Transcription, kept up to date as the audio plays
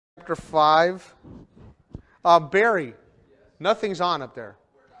chapter 5. Barry, nothing's on up there.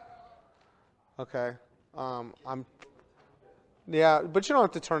 Okay. Yeah, but you don't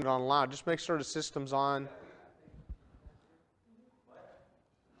have to turn it on loud. Just make sure the system's on.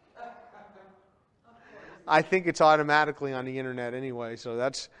 I think it's automatically on the internet anyway, so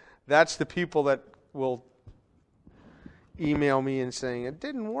that's the people that will email me and saying it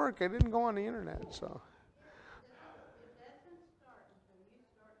didn't work, it didn't go on the internet. So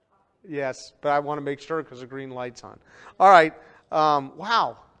yes, but I want to make sure because the green light's on. All right,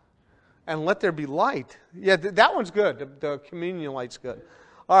 wow, and let there be light. Yeah, that one's good. The communion light's good.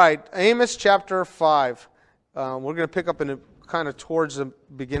 All right, Amos chapter 5. We're going to pick up in kind of towards the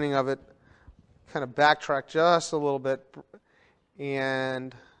beginning of it. Kind of backtrack just a little bit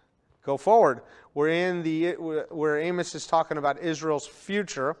and go forward. We're in where Amos is talking about Israel's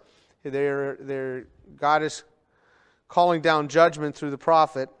future. God is calling down judgment through the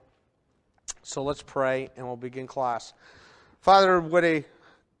prophet. So let's pray and we'll begin class. Father, what a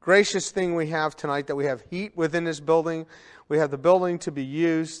gracious thing we have tonight, that we have heat within this building. We have the building to be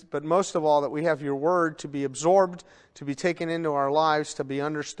used, but most of all that we have your word to be absorbed, to be taken into our lives, to be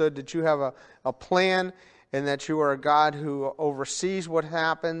understood, that you have a plan, and that you are a God who oversees what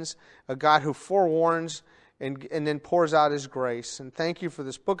happens, a God who forewarns and then pours out his grace. And thank you for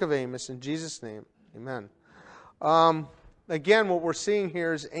this book of Amos. In Jesus' name, amen. Again, what we're seeing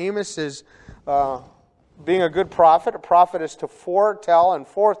here is Amos is being a good prophet. A prophet is to foretell and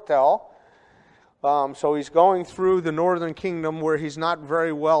forthtell. So he's going through the northern kingdom where he's not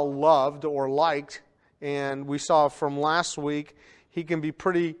very well loved or liked. And we saw from last week, he can be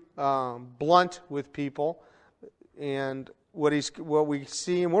pretty blunt with people. And what we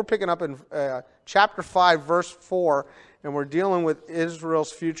see, and we're picking up in chapter 5, verse 4, and we're dealing with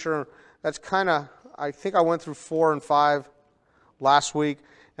Israel's future. That's kind of, I think I went through 4 and 5 last week,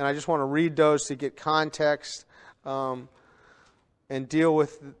 and I just want to read those to get context and deal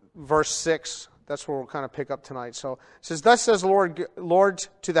with verse 6. That's where we'll kind of pick up tonight. So it says, "Thus says the Lord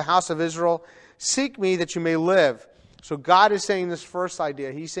to the house of Israel, seek me that you may live." So God is saying this first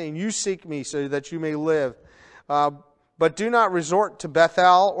idea. He's saying, you seek me so that you may live. But do not resort to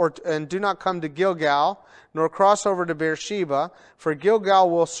Bethel, and do not come to Gilgal, nor cross over to Beersheba, for Gilgal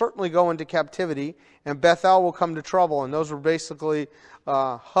will certainly go into captivity, and Bethel will come to trouble. And those were basically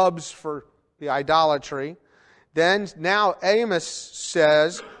hubs for the idolatry. Then now Amos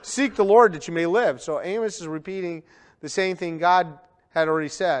says, seek the Lord that you may live. So Amos is repeating the same thing God had already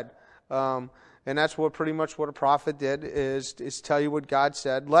said. And that's pretty much what a prophet did, is tell you what God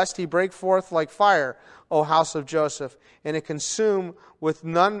said. Lest he break forth like fire, O house of Joseph, and it consume with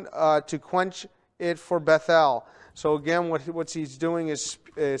none to quench it for Bethel. So again, what he's doing is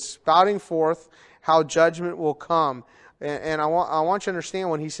spouting forth how judgment will come. And I want you to understand,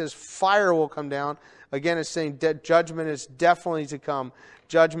 when he says fire will come down, again, it's saying that judgment is definitely to come.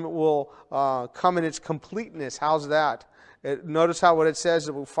 Judgment will come in its completeness. How's that? Notice what it says,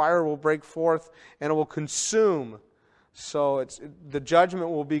 fire will break forth and it will consume. So the judgment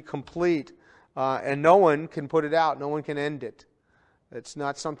will be complete, and no one can put it out. No one can end it. It's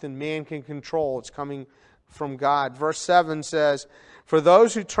not something man can control. It's coming from God. Verse 7 says, "For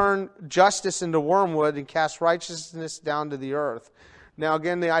those who turn justice into wormwood and cast righteousness down to the earth." Now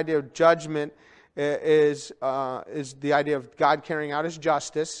again, the idea of judgment is the idea of God carrying out his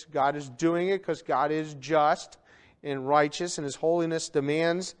justice. God is doing it because God is just and righteous, and his holiness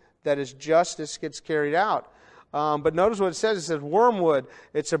demands that his justice gets carried out. But notice what it says. It says wormwood.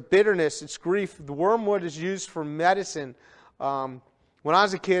 It's a bitterness. It's grief. The wormwood is used for medicine. When I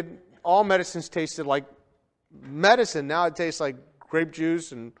was a kid, all medicines tasted like medicine. Now it tastes like grape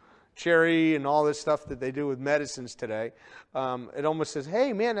juice and cherry and all this stuff that they do with medicines today. It almost says,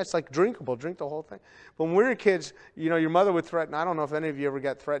 hey, man, that's like drinkable. Drink the whole thing. But when we were kids, your mother would threaten. I don't know if any of you ever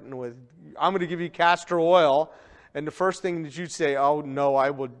got threatened with, I'm going to give you castor oil. And the first thing that you'd say, oh, no, I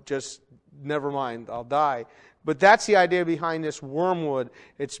will just, never mind, I'll die. But that's the idea behind this wormwood.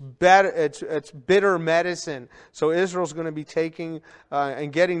 It's bitter medicine. So Israel's going to be taking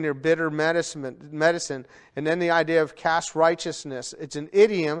and getting their bitter medicine. And then the idea of cast righteousness. It's an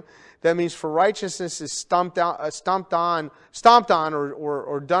idiom that means for righteousness is stomped on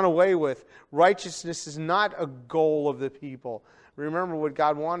or done away with. Righteousness is not a goal of the people. Remember, what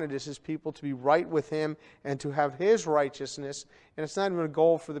God wanted is his people to be right with him and to have his righteousness. And it's not even a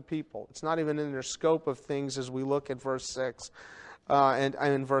goal for the people. It's not even in their scope of things as we look at verse 6 and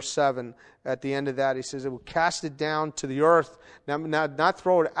in verse 7. At the end of that, he says, it will cast it down to the earth. Now not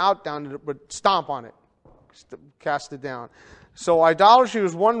throw it out down, but stomp on it. cast it down. So idolatry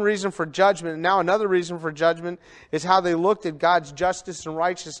was one reason for judgment, and now another reason for judgment is how they looked at God's justice and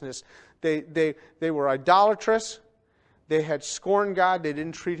righteousness. They were idolatrous. They had scorned God. They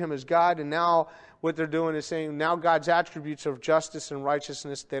didn't treat Him as God. And now what they're doing is saying now God's attributes of justice and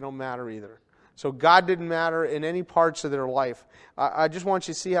righteousness, they don't matter either. So God didn't matter in any parts of their life. I just want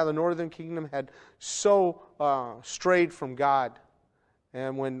you to see how the northern kingdom had so strayed from God.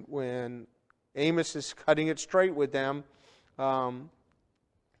 And when Amos is cutting it straight with them,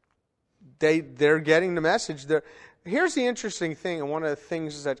 they're getting the message. Here's the interesting thing, and one of the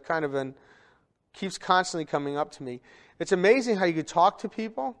things that kind of keeps constantly coming up to me. It's amazing how you can talk to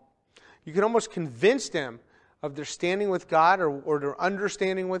people. You can almost convince them of their standing with God or their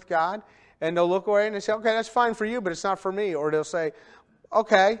understanding with God, and they'll look away and they say, okay, that's fine for you, but it's not for me. Or they'll say,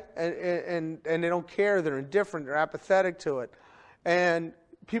 okay, and they don't care. They're indifferent. They're apathetic to it. And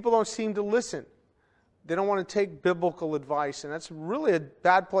people don't seem to listen. They don't want to take biblical advice, and that's really a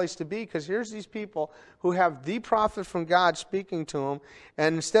bad place to be, because here's these people who have the prophet from God speaking to them,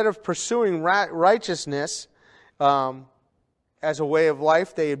 and instead of pursuing righteousness as a way of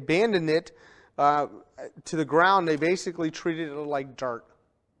life, they abandoned it to the ground. They basically treated it like dirt.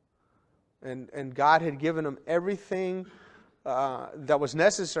 And God had given them everything that was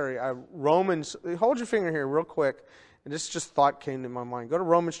necessary. Romans, hold your finger here real quick, and this just thought came to my mind. Go to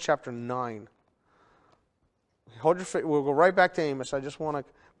Romans chapter 9. Hold your finger. We'll go right back to Amos. I just want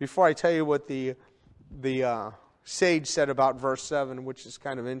to, before I tell you what the sage said about verse 7, which is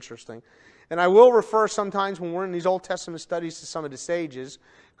kind of interesting. And I will refer sometimes when we're in these Old Testament studies to some of the sages,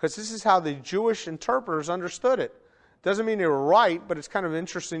 because this is how the Jewish interpreters understood it. Doesn't mean they were right, but it's kind of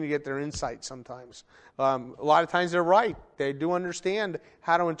interesting to get their insight sometimes. A lot of times they're right. They do understand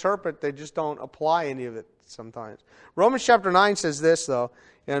how to interpret. They just don't apply any of it sometimes. Romans chapter 9 says this, though,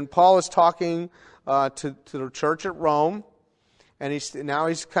 and Paul is talking to the church at Rome, and he's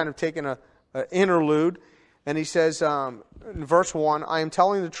kind of taking an interlude, and he says in verse 1, I am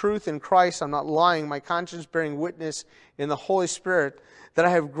telling the truth in Christ, I'm not lying, my conscience bearing witness in the Holy Spirit, that I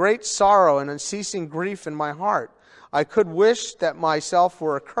have great sorrow and unceasing grief in my heart. I could wish that myself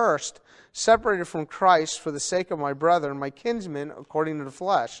were accursed, separated from Christ for the sake of my brethren, my kinsmen, according to the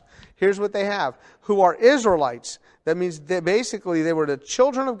flesh. Here's what they have, who are Israelites. That means they were the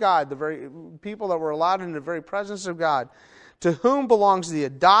children of God, the very people that were allowed in the very presence of God, to whom belongs the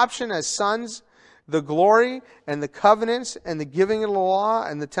adoption as sons, the glory and the covenants and the giving of the law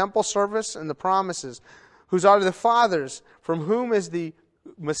and the temple service and the promises, whose are the fathers, from whom is the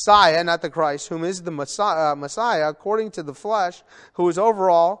Messiah, not the Christ, whom is the Messiah, according to the flesh, who is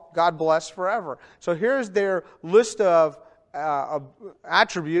over all, God bless forever. So here's their list of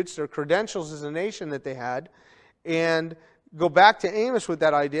attributes, their credentials as a nation that they had. And go back to Amos with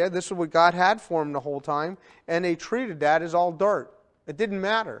that idea. This is what God had for them the whole time. And they treated that as all dirt. It didn't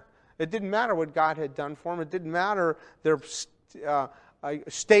matter. It didn't matter what God had done for them. It didn't matter their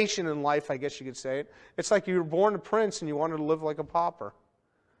station in life, I guess you could say it. It's like you were born a prince and you wanted to live like a pauper.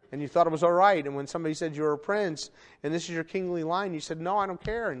 And you thought it was all right. And when somebody said you were a prince and this is your kingly line, you said, no, I don't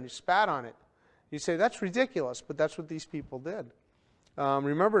care. And you spat on it. You say, that's ridiculous. But that's what these people did.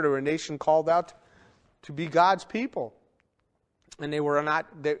 Remember, they were a nation called out to be God's people. And they were not,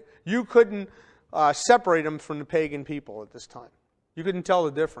 you couldn't separate them from the pagan people at this time. You couldn't tell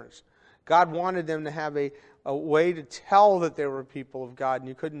the difference. God wanted them to have a way to tell that they were people of God, and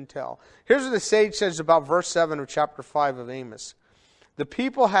you couldn't tell. Here's what the sage says about verse 7 of chapter 5 of Amos. The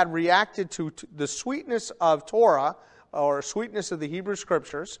people had reacted to the sweetness of Torah, or sweetness of the Hebrew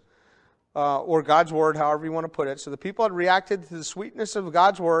Scriptures, or God's Word, however you want to put it. So the people had reacted to the sweetness of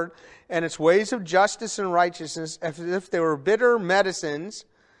God's Word and its ways of justice and righteousness as if they were bitter medicines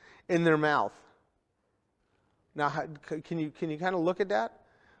in their mouth. Now, can you kind of look at that?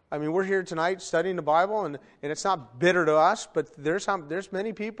 I mean, we're here tonight studying the Bible, and it's not bitter to us, but there's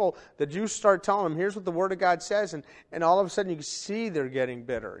many people that you start telling them, here's what the Word of God says, and all of a sudden you can see they're getting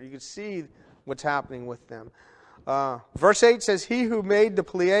bitter. You can see what's happening with them. Verse 8 says, He who made the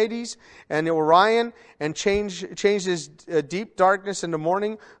Pleiades and the Orion and changes deep darkness into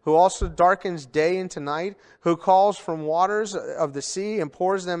morning, who also darkens day into night, who calls from waters of the sea and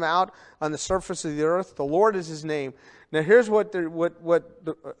pours them out on the surface of the earth. The Lord is His name. Now here's what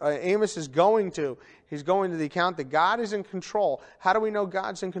Amos is going to. He's going to the account that God is in control. How do we know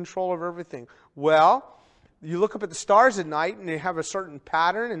God's in control of everything? Well, you look up at the stars at night and they have a certain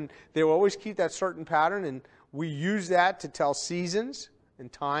pattern, and they will always keep that certain pattern, and we use that to tell seasons and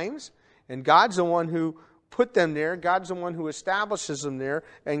times. And God's the one who put them there. God's the one who establishes them there.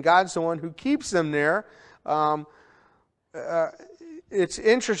 And God's the one who keeps them there. It's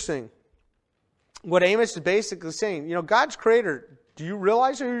interesting. what Amos is basically saying, God's creator, do you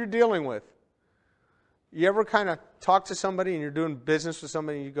realize who you're dealing with? You ever kind of talk to somebody and you're doing business with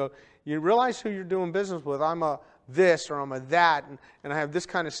somebody and you go, you realize who you're doing business with? I'm a this or I'm a that, and I have this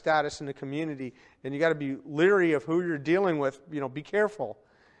kind of status in the community, and you got to be leery of who you're dealing with. Be careful.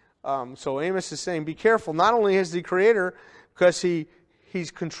 So Amos is saying, be careful. Not only is the creator, because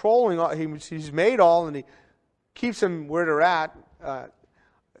he's controlling all, he's made all, and he keeps them where they're at.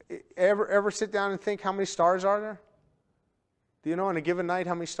 Ever sit down and think how many stars are there? Do you know on a given night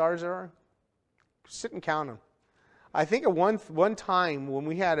how many stars there are? Sit and count them. I think at one time when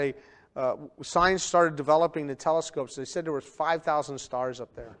we had science started developing the telescopes, they said there was 5,000 stars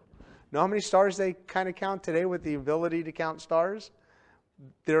up there. Know how many stars they kind of count today with the ability to count stars?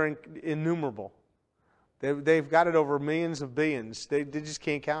 They're innumerable. They've got it over millions of billions. They just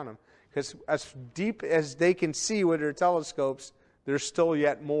can't count them. Because as deep as they can see with their telescopes, there's still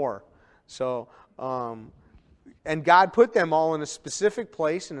yet more. So, and God put them all in a specific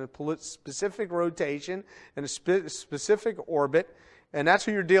place, in a specific rotation, in a specific orbit, and that's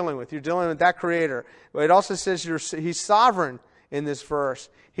who you're dealing with. You're dealing with that creator. It also says he's sovereign in this verse.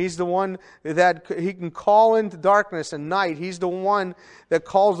 He's the one that he can call into darkness and night. He's the one that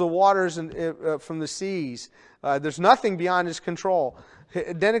calls the waters from the seas. There's nothing beyond his control.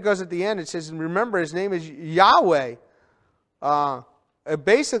 Then it goes at the end, it says, and remember, his name is Yahweh. It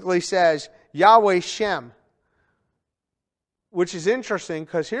basically says Yahweh Shem, which is interesting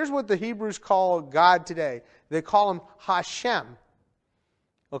because here's what the Hebrews call God today. They call him Hashem.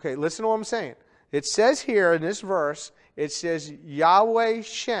 Okay, listen to what I'm saying. It says here in this verse, it says Yahweh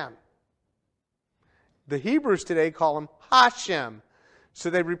Shem. The Hebrews today call him Hashem. So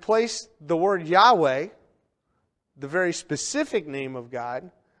they replace the word Yahweh, the very specific name of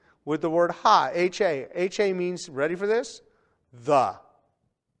God, with the word H-A. H-A means, ready for this? The.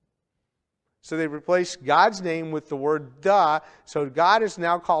 So they replace God's name with the word the. So God is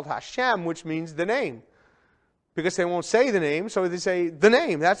now called Hashem, which means the name. Because they won't say the name, so they say the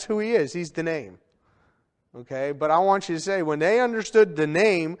name. That's who he is. He's the name. Okay? But I want you to say, when they understood the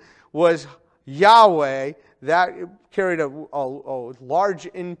name was Yahweh, that carried a large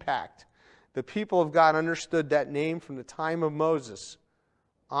impact. The people of God understood that name from the time of Moses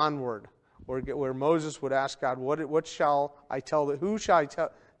onward, where Moses would ask God, "What shall I tell who shall I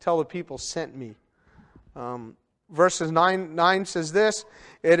tell the people sent me?" Verses 9 says this: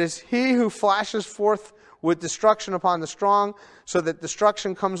 "It is he who flashes forth with destruction upon the strong, so that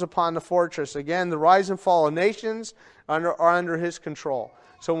destruction comes upon the fortress." Again, the rise and fall of nations are under his control.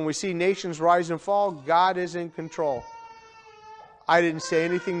 So when we see nations rise and fall, God is in control. I didn't say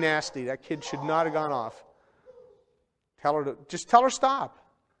anything nasty. That kid should not have gone off. Just tell her stop.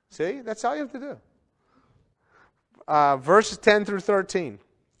 See? That's all you have to do. Verses 10 through 13.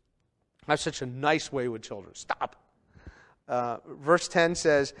 That's such a nice way with children. Stop. Verse 10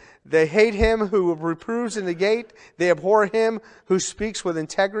 says, "They hate him who reproves in the gate. They abhor him who speaks with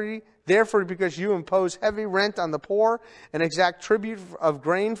integrity. Therefore, because you impose heavy rent on the poor and exact tribute of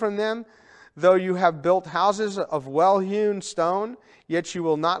grain from them, though you have built houses of well-hewn stone, yet you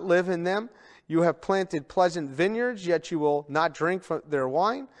will not live in them. You have planted pleasant vineyards, yet you will not drink from their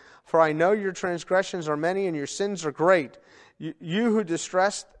wine. For I know your transgressions are many and your sins are great. You who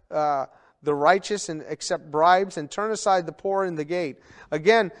distress the righteous and accept bribes and turn aside the poor in the gate."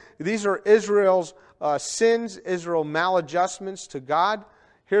 Again, these are Israel's sins, Israel's maladjustments to God.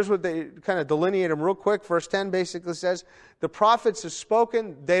 Here's what they kind of delineate them real quick. Verse 10 basically says, the prophets have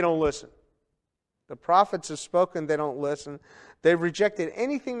spoken, they don't listen. The prophets have spoken, they don't listen. They've rejected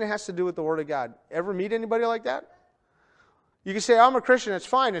anything that has to do with the Word of God. Ever meet anybody like that? You can say, "I'm a Christian, it's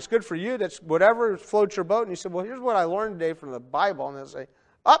fine, it's good for you, that's whatever floats your boat." And you say, "Well, here's what I learned today from the Bible." And they'll say,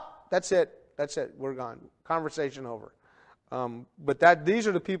 that's it, we're gone. Conversation over. But these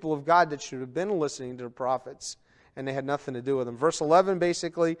are the people of God that should have been listening to the prophets, and they had nothing to do with them. Verse 11,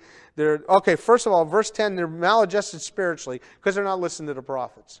 basically, first of all, verse 10, they're maladjusted spiritually because they're not listening to the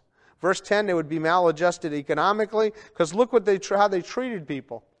prophets. Verse 10, they would be maladjusted economically because look how they treated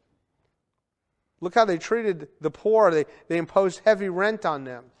people. Look how they treated the poor. They imposed heavy rent on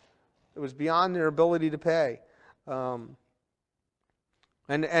them. It was beyond their ability to pay. And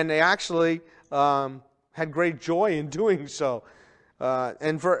they actually had great joy in doing so.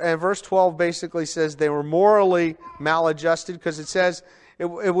 And verse 12 basically says they were morally maladjusted because it says,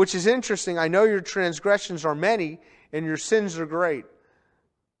 which is interesting, "I know your transgressions are many and your sins are great."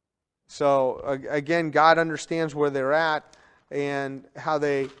 So again, God understands where they're at and how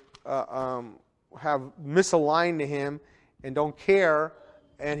they have misaligned to Him and don't care.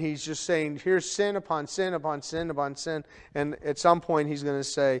 And He's just saying, here's sin upon sin upon sin upon sin. And at some point He's going to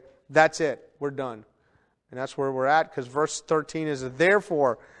say, That's it. We're done. And that's where we're at, because verse 13 is a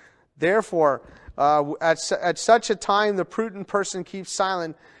therefore. Therefore, at such a time the prudent person keeps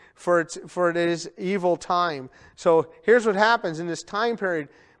silent, for it is evil time. So here's what happens in this time period.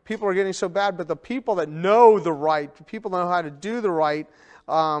 People are getting so bad, but the people that know the right, the people that know how to do the right,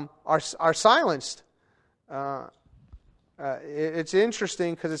 are silenced. It's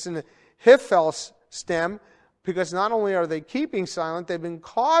interesting because it's in the Hiphel stem, because not only are they keeping silent, they've been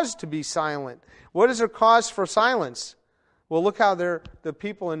caused to be silent. What is their cause for silence? Well, look how the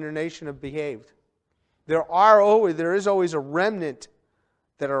people in their nation have behaved. There is always a remnant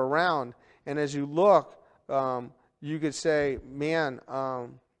that are around. And as you look, you could say, man,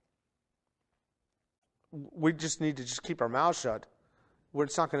 we just need to just keep our mouths shut.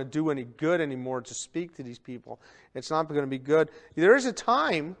 It's not going to do any good anymore to speak to these people. It's not going to be good. There is a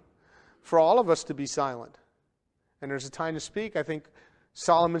time for all of us to be silent. And there's a time to speak. I think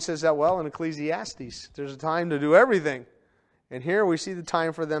Solomon says that well in Ecclesiastes. There's a time to do everything. And here we see the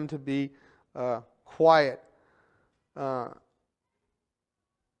time for them to be quiet.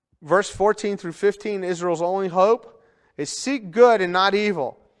 Verse 14 through 15, Israel's only hope is seek good and not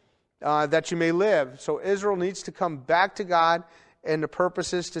evil, that you may live. So Israel needs to come back to God, and the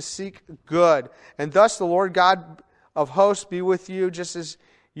purpose is to seek good. And thus the Lord God of hosts be with you, just as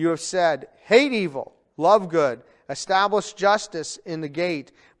you have said. Hate evil, love good, establish justice in the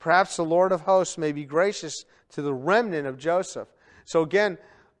gate. Perhaps the Lord of hosts may be gracious to the remnant of Joseph. So again,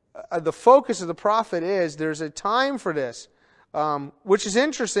 the focus of the prophet is there's a time for this, which is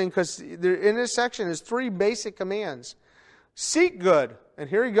interesting because in this section is 3 basic commands. Seek good. And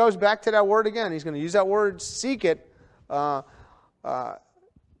here he goes back to that word again. He's going to use that word, seek it,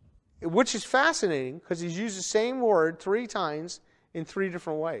 which is fascinating because he's used the same word 3 times in 3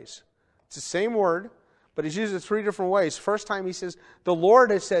 different ways. It's the same word, but he's used it 3 different ways. First time he says, the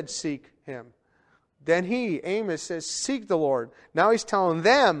Lord has said seek him. Then Amos, says, seek the Lord. Now he's telling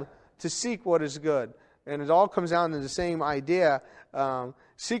them to seek what is good. And it all comes down to the same idea.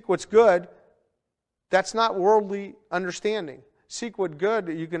 Seek what's good. That's not worldly understanding. Seek what good.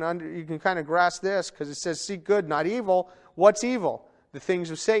 You can kind of grasp this because it says seek good, not evil. What's evil? The things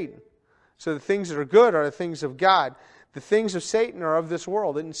of Satan. So the things that are good are the things of God. The things of Satan are of this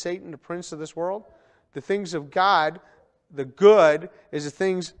world. Isn't Satan the prince of this world? The things of God, the good, is the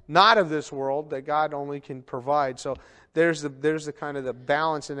things not of this world that God only can provide. So there's the kind of the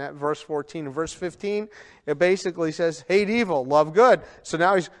balance in that verse 14. In verse 15, it basically says, hate evil, love good. So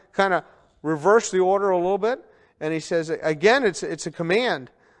now he's kind of reversed the order a little bit. And he says, again, it's a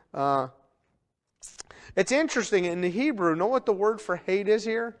command. It's interesting. In the Hebrew, know what the word for hate is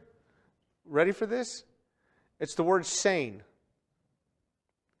here? Ready for this? It's the word sane.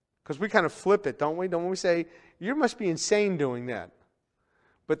 Because we kind of flip it, don't we? Don't we say, you must be insane doing that.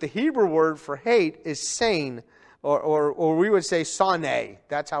 But the Hebrew word for hate is sane, or we would say sane.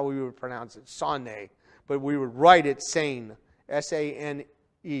 That's how we would pronounce it, sane. But we would write it sane,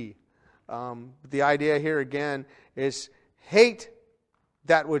 S-A-N-E. The idea here again is hate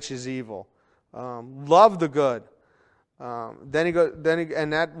that which is evil. Love the good. And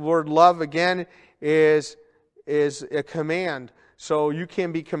that word love again is a command. So you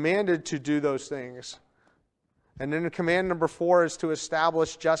can be commanded to do those things. And then command number 4 is to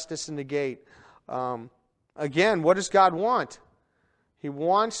establish justice in the gate. Again, what does God want? He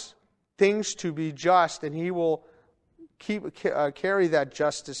wants things to be just, and He will carry that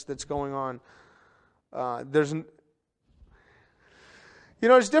justice that's going on. There's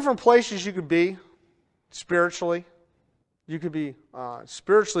different places you could be spiritually. You could be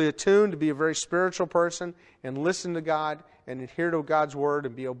spiritually attuned to be a very spiritual person and listen to God and adhere to God's word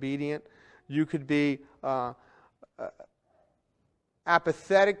and be obedient. You could be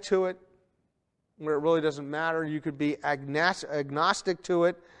apathetic to it, where it really doesn't matter. You could be agnostic to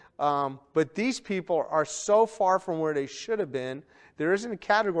it. But these people are so far from where they should have been, there isn't a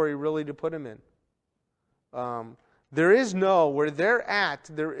category really to put them in. Where they're at,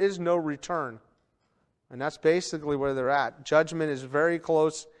 there is no return. And that's basically where they're at. Judgment is very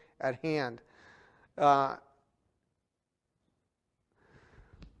close at hand.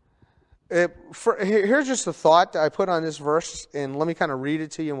 Here's just a thought that I put on this verse, and let me kind of read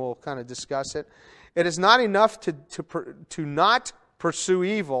it to you and we'll kind of discuss it. It is not enough to not pursue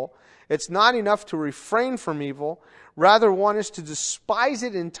evil. It's not enough to refrain from evil. Rather, one is to despise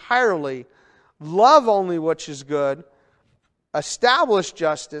it entirely, love only what is good, establish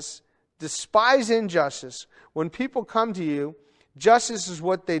justice, despise injustice. When people come to you, justice is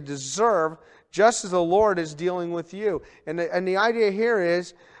what they deserve, just as the Lord is dealing with you. And the idea here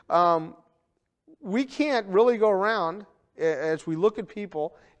is we can't really go around as we look at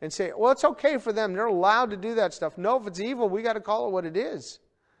people and say, well, it's okay for them. They're allowed to do that stuff. No, if it's evil, we got to call it what it is.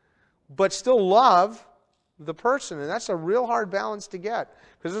 But still love the person. And that's a real hard balance to get.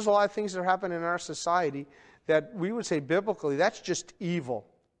 Because there's a lot of things that happen in our society that we would say biblically, that's just evil.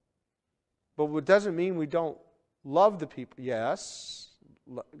 But it doesn't mean we don't love the people. Yes.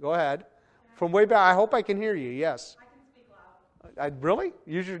 Go ahead. From way back, I hope I can hear you. Yes. I can speak loud. Really?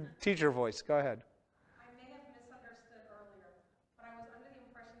 Use your teacher voice. Go ahead. I may have misunderstood earlier, but I was under the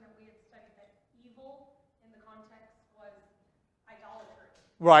impression that we had studied that evil in the context was idolatry.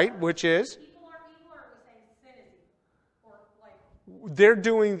 Right, which is? People are evil, or are we saying sin is evil? Or like they're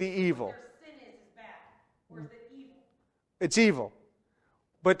doing the evil. Their sin is bad. Or is it evil? It's evil.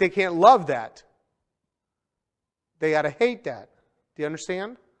 But they can't love that. They got to hate that. Do you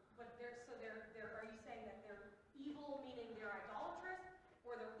understand? But are you saying that they're evil meaning they're idolatrous,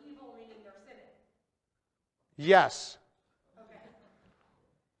 or they're evil meaning they're sinning? Yes. Okay.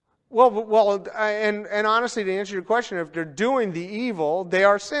 Well, and honestly, to answer your question, if they're doing the evil, they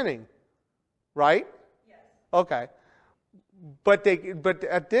are sinning, right? Yes. Okay. But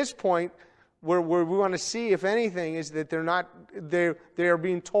at this point, where we want to see, if anything, is that they are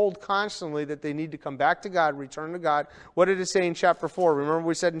being told constantly that they need to come back to God, return to God. What did it say in chapter 4? Remember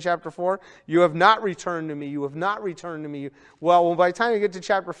we said in chapter 4, you have not returned to me, you have not returned to me. Well, by the time you get to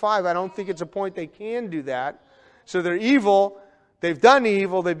chapter 5, I don't think it's a point they can do that. So they're evil, they've done the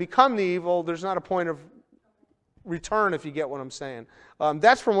evil, they become the evil, there's not a point of return, if you get what I'm saying.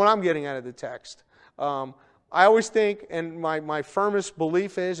 That's from what I'm getting out of the text. I always think, and my firmest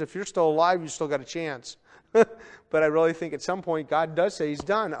belief is, if you're still alive, you still got a chance. But I really think at some point God does say He's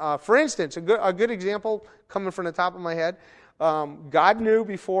done. For instance, a good example coming from the top of my head, God knew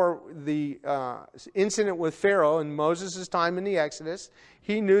before the incident with Pharaoh in Moses' time in the Exodus,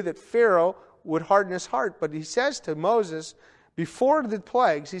 He knew that Pharaoh would harden his heart. But He says to Moses, before the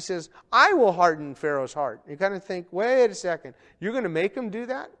plagues, He says, I will harden Pharaoh's heart. You kind of think, wait a second, you're going to make him do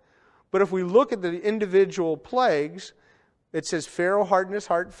that? But if we look at the individual plagues, it says Pharaoh hardened his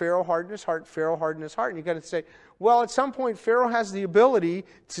heart, Pharaoh hardened his heart, Pharaoh hardened his heart. And you've got to say, well, at some point Pharaoh has the ability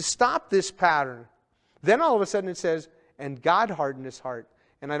to stop this pattern. Then all of a sudden it says, and God hardened his heart.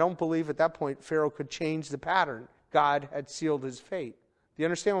 And I don't believe at that point Pharaoh could change the pattern. God had sealed his fate. Do you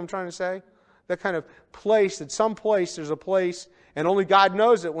understand what I'm trying to say? That kind of place, at some place there's a place, and only God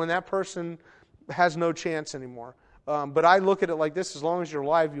knows it when that person has no chance anymore. But I look at it like this: as long as you're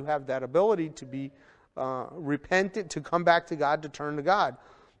alive, you have that ability to be repentant, to come back to God, to turn to God.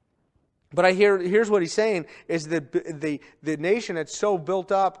 But here's what he's saying, is that the nation had so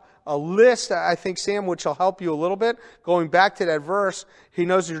built up a list, I think, Sam, which will help you a little bit. Going back to that verse, He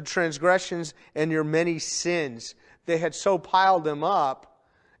knows your transgressions and your many sins. They had so piled them up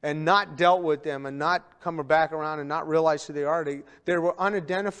and not dealt with them and not come back around and not realize who they are. They were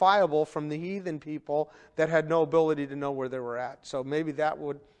unidentifiable from the heathen people that had no ability to know where they were at. So maybe that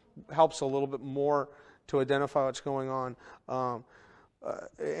helps a little bit more to identify what's going on.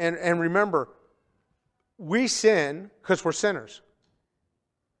 And remember, we sin because we're sinners.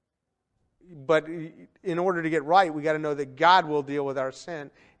 But in order to get right, we got to know that God will deal with our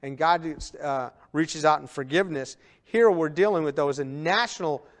sin, and God reaches out in forgiveness. Here we're dealing with, though, is a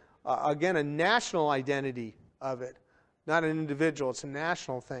national identity of it. Not an individual, it's a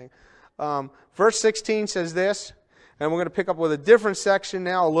national thing. Verse 16 says this, and we're going to pick up with a different section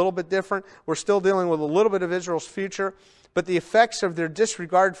now, a little bit different. We're still dealing with a little bit of Israel's future, but the effects of their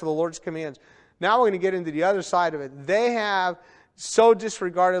disregard for the Lord's commands. Now we're going to get into the other side of it. They have so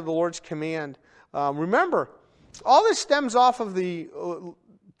disregarded the Lord's command. Remember, all this stems off of the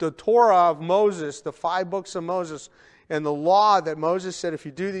Torah of Moses, the 5 books of Moses, and the law that Moses said, if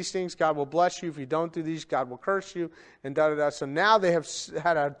you do these things, God will bless you. If you don't do these, God will curse you, and da-da-da. So now they have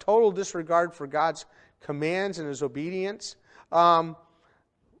had a total disregard for God's commands and His obedience. Let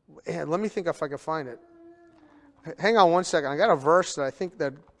me think if I can find it. Hang on one second. I got a verse that I think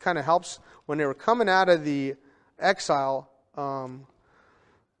that kind of helps when they were coming out of the exile.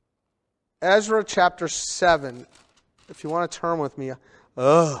 Ezra chapter 7. If you want to turn with me.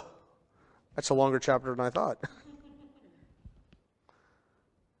 That's a longer chapter than I thought.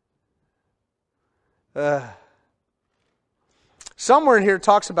 Somewhere in here it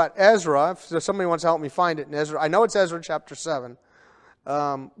talks about Ezra. If somebody wants to help me find it in Ezra. I know it's Ezra chapter 7.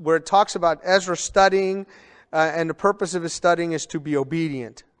 Where it talks about Ezra studying, and the purpose of his studying is to be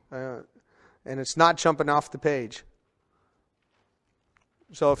obedient. And it's not jumping off the page.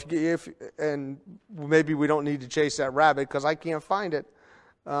 So if and maybe we don't need to chase that rabbit because I can't find it.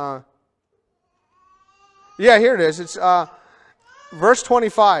 Yeah, here it is. It's verse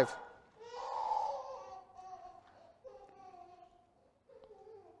 25.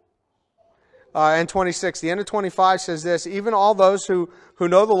 and 26. The end of 25 says this, even all those who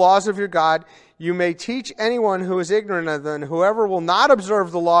know the laws of your God, you may teach anyone who is ignorant of them. Whoever will not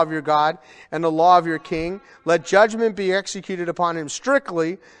observe the law of your God and the law of your king, let judgment be executed upon him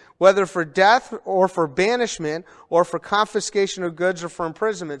strictly, whether for death or for banishment or for confiscation of goods or for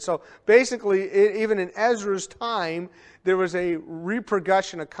imprisonment. So basically, even in Ezra's time, there was a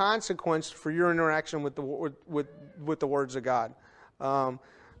repercussion, a consequence for your interaction with the words of God.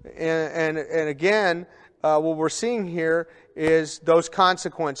 And again, what we're seeing here is those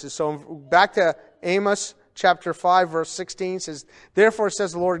consequences. So back to Amos chapter 5, verse 16 says, therefore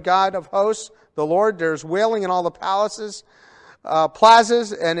says the Lord God of hosts, the Lord, there's wailing in all the plazas,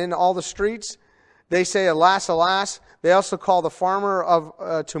 and in all the streets. They say, alas, alas. They also call the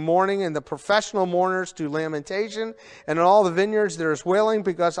farmer to mourning and the professional mourners to lamentation. And in all the vineyards there is wailing,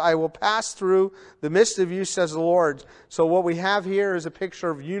 because I will pass through the midst of you, says the Lord. So what we have here is a picture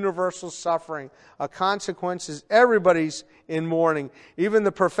of universal suffering. A consequence is everybody's in mourning. Even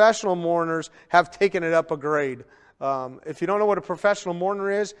the professional mourners have taken it up a grade. If you don't know what a professional mourner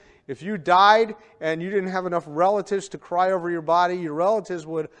is, if you died and you didn't have enough relatives to cry over your body, your relatives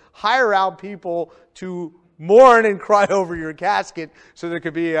would hire out people to mourn and cry over your casket, so there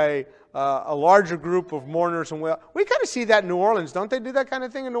could be a larger group of mourners. And we kind of see that in New Orleans. Don't they do that kind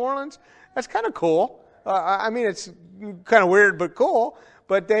of thing in New Orleans? That's kind of cool. I mean, it's kind of weird, but cool.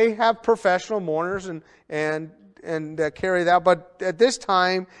 But they have professional mourners and carry that. But at this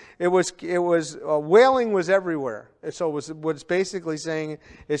time, it was wailing was everywhere. So what it's basically saying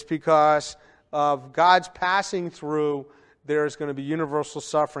is because of God's passing through, there's going to be universal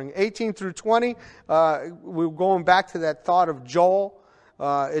suffering. 18 through 20, we're going back to that thought of Joel.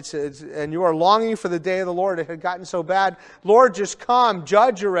 And you are longing for the day of the Lord. It had gotten so bad. Lord, just come,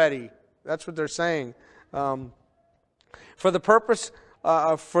 judge already. That's what they're saying. For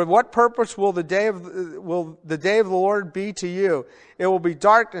what purpose will the day of the Lord be to you? It will be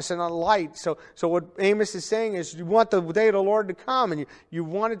darkness and not light. So what Amos is saying is, you want the day of the Lord to come, and you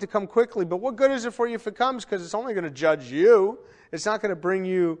want it to come quickly. But what good is it for you if it comes? Because it's only going to judge you. It's not going to bring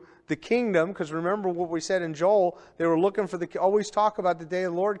you the kingdom. Because remember what we said in Joel, they were looking for always talk about the day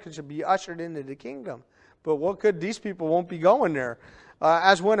of the Lord because you'll be ushered into the kingdom. But what good? These people won't be going there.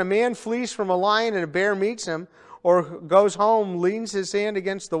 As when a man flees from a lion and a bear meets him, or goes home, leans his hand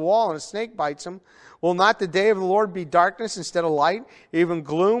against the wall, and a snake bites him, will not the day of the Lord be darkness instead of light, even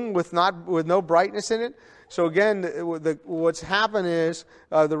gloom with no brightness in it? So again, what's happened is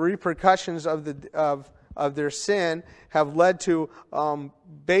the repercussions of their sin have led to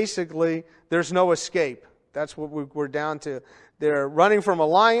basically there's no escape. That's what we're down to. They're running from a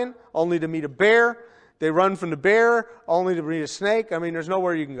lion only to meet a bear. They run from the bear only to meet a snake. I mean, there's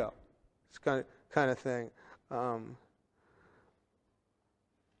nowhere you can go. It's kind of thing.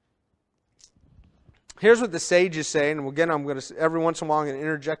 Here's what the sages say, and again, I'm going to every once in a while I'm going to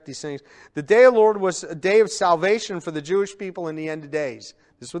interject these things. The day of the Lord was a day of salvation for the Jewish people in the end of days.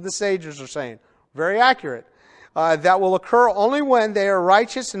 This is what the sages are saying. Very accurate. That will occur only when they are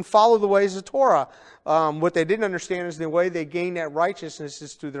righteous and follow the ways of Torah. What they didn't understand is the way they gain that righteousness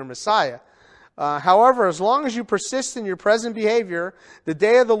is through their Messiah. However, as long as you persist in your present behavior, the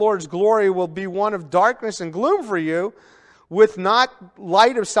day of the Lord's glory will be one of darkness and gloom for you, with not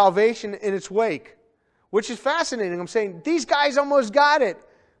light of salvation in its wake. Which is fascinating. I'm saying, these guys almost got it,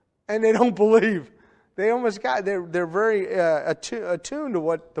 and they don't believe. They almost got it. They're very attuned to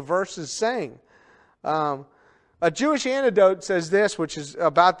what the verse is saying. A Jewish anecdote says this, which is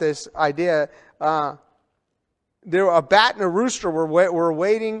about this idea. A bat and a rooster were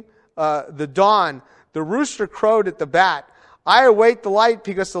waiting the dawn. The rooster crowed at the bat. I await the light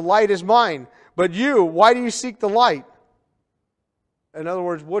because the light is mine. But you, why do you seek the light? In other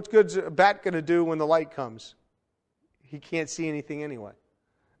words, what's good's a bat going to do when the light comes? He can't see anything anyway.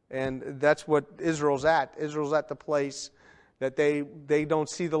 And that's what Israel's at. Israel's at the place that they don't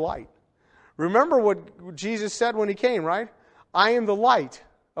see the light. Remember what Jesus said when he came, right? I am the light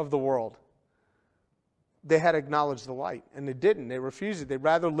of the world. They had acknowledged the light, and they didn't. They refused it. They'd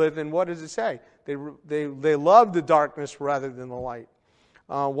rather live in, what does it say? They loved the darkness rather than the light.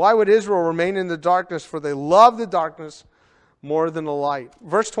 Why would Israel remain in the darkness? For they love the darkness more than the light.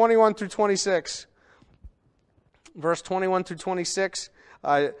 Verse 21 through 26. Verse 21 through 26.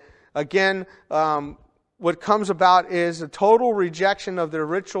 Again, what comes about is a total rejection of their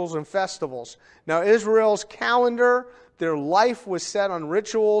rituals and festivals. Now, Israel's calendar, their life was set on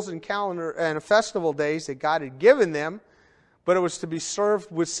rituals and calendar and festival days that God had given them, but it was to be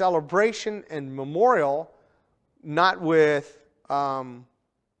served with celebration and memorial, not with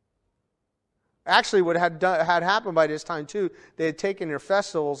Actually, what had happened by this time too, they had taken their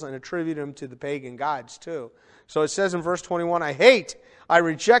festivals and attributed them to the pagan gods too. So it says in verse 21, I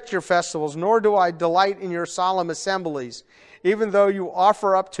reject your festivals, nor do I delight in your solemn assemblies. Even though you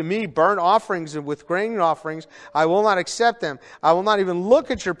offer up to me burnt offerings and with grain offerings, I will not accept them. I will not even look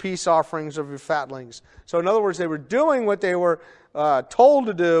at your peace offerings of your fatlings. So in other words, they were doing what they were told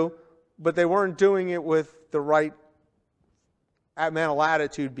to do, but they weren't doing it with the right mental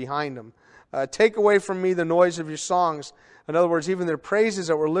attitude behind them. Take away from me the noise of your songs. In other words, even their praises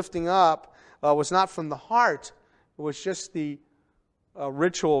that were lifting up was not from the heart. It was just the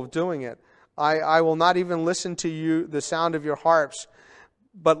ritual of doing it. I will not even listen to you, the sound of your harps,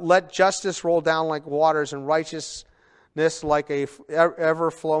 but let justice roll down like waters and righteousness like a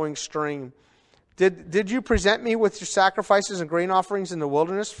ever-flowing stream. Did you present me with your sacrifices and grain offerings in the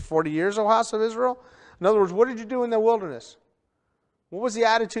wilderness for 40 years, O house of Israel? In other words, what did you do in the wilderness? What was the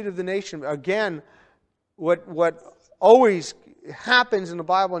attitude of the nation? Again, what always happens in the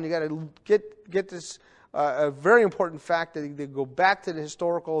Bible, and you got to get this a very important fact, that they go back to the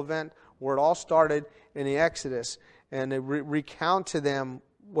historical event where it all started in the Exodus, and they recount to them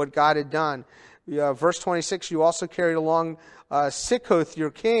what God had done. Verse 26, you also carried along Sikkoth,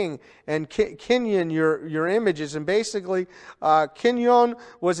 your king, and Kinyon, your images. And basically, Kinyon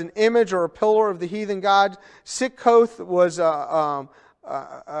was an image or a pillar of the heathen god. Sikkoth was a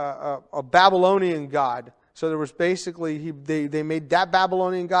Babylonian god. So there was basically, they made that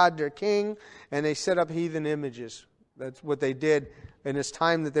Babylonian god their king, and they set up heathen images. That's what they did in this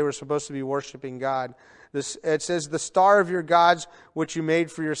time that they were supposed to be worshiping God. It says, the star of your gods, which you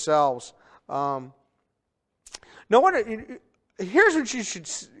made for yourselves. Here's what you should...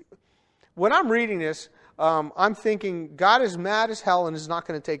 When I'm reading this, I'm thinking, God is mad as hell and is not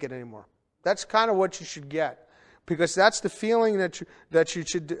going to take it anymore. That's kind of what you should get. Because that's the feeling that you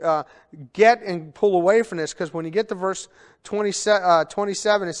should get and pull away from this. Because when you get to verse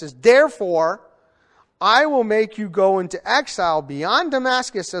 27, it says, therefore, I will make you go into exile beyond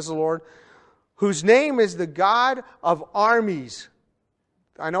Damascus, says the Lord, whose name is the God of armies.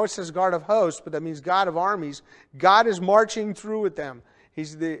 I know it says God of hosts, but that means God of armies. God is marching through with them.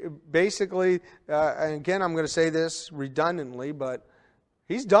 He's basically, and again, I'm going to say this redundantly, but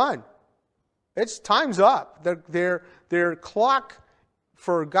He's done. It's time's up. Their clock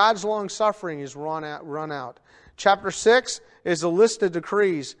for God's long suffering is run out. Chapter 6 is a list of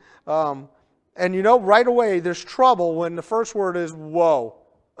decrees. And right away there's trouble when the first word is woe.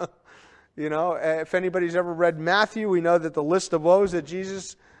 If anybody's ever read Matthew, we know that the list of woes that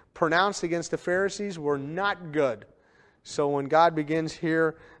Jesus pronounced against the Pharisees were not good. So when God begins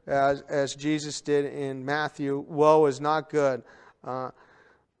here, as Jesus did in Matthew, woe is not good.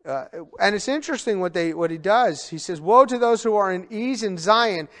 And it's interesting what He does. He says, woe to those who are in ease in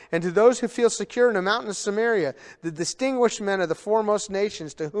Zion, and to those who feel secure in the mountains of Samaria, the distinguished men of the foremost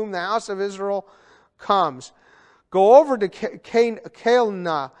nations, to whom the house of Israel comes. Go over to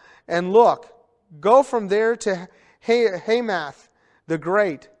Calneh and look. Go from there to Hamath the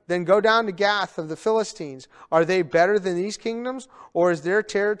great. Then go down to Gath of the Philistines. Are they better than these kingdoms? Or is their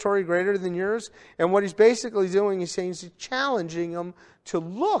territory greater than yours? And what He's basically doing, He's saying, He's challenging them to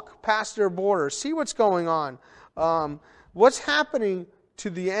look past their borders, see what's going on, what's happening to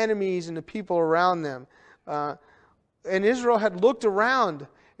the enemies and the people around them. And Israel had looked around,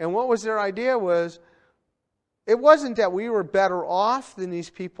 and what was their idea was, it wasn't that we were better off than these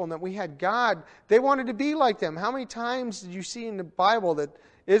people and that we had God. They wanted to be like them. How many times did you see in the Bible that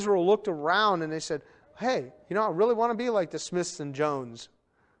Israel looked around and they said, hey, I really want to be like the Smiths and Jones.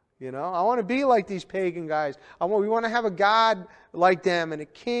 I want to be like these pagan guys. We want to have a God like them and a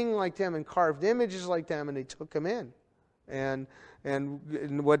king like them and carved images like them, and they took them in. And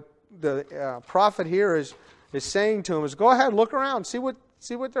what the prophet here is saying to them is, go ahead, look around, see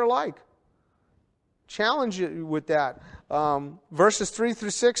what they're like. Challenge you with that. Verses 3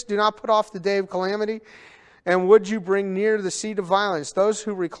 through 6, do not put off the day of calamity. And would you bring near the seat of violence those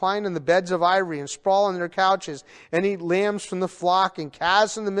who recline in the beds of ivory and sprawl on their couches and eat lambs from the flock and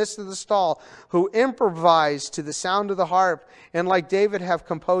calves in the midst of the stall, who improvise to the sound of the harp and like David have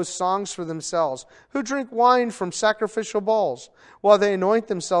composed songs for themselves, who drink wine from sacrificial bowls while they anoint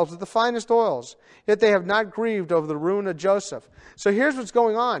themselves with the finest oils, yet they have not grieved over the ruin of Joseph. So here's what's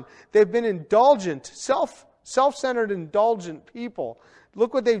going on. They've been indulgent, self-centered, indulgent people.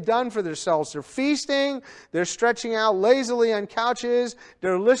 Look what they've done for themselves. They're feasting. They're stretching out lazily on couches.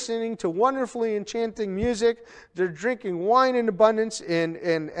 They're listening to wonderfully enchanting music. They're drinking wine in abundance. And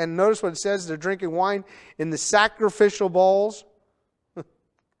notice what it says. They're drinking wine in the sacrificial bowls.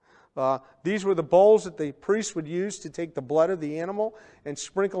 These were the bowls that the priest would use to take the blood of the animal and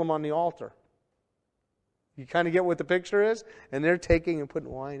sprinkle them on the altar. You kind of get what the picture is? And they're taking and putting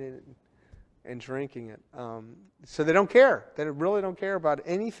wine in it and drinking it. So they don't care. They really don't care about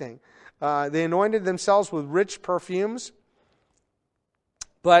anything. They anointed themselves with rich perfumes.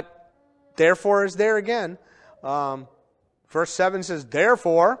 But therefore is there again. Verse 7 says,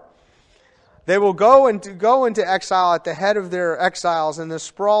 therefore, they will go into exile at the head of their exiles, and the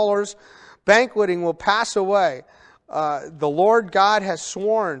sprawlers banqueting will pass away. The Lord God has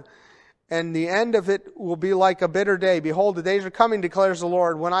sworn, and the end of it will be like a bitter day. Behold, the days are coming, declares the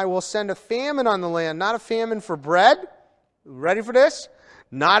Lord, when I will send a famine on the land, not a famine for bread. Ready for this?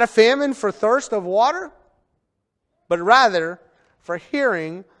 Not a famine for thirst of water, but rather for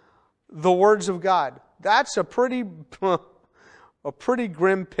hearing the words of God. That's a pretty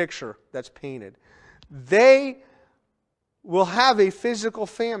grim picture that's painted. They will have a physical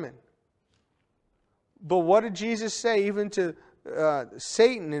famine. But what did Jesus say even to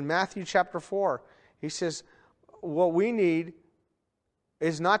Satan in Matthew chapter 4? He says, what we need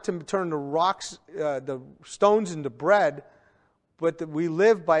is not to turn the stones into bread, but that we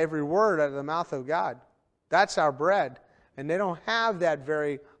live by every word out of the mouth of God. That's our bread. And they don't have that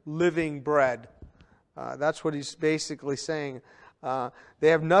very living bread. That's what he's basically saying. They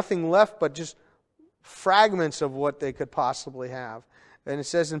have nothing left but just fragments of what they could possibly have. And it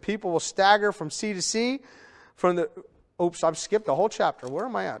says, and people will stagger from sea to sea. I've skipped the whole chapter. Where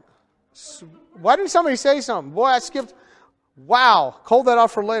am I at? Why didn't somebody say something? Boy, I skipped. Wow, hold that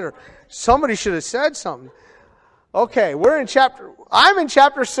off for later. Somebody should have said something. Okay, I'm in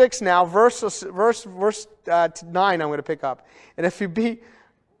chapter 6 now, verse 9 I'm going to pick up. And if you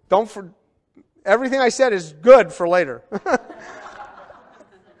everything I said is good for later.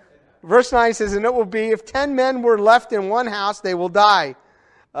 Verse 9 says, and it will be, if 10 men were left in one house, they will die.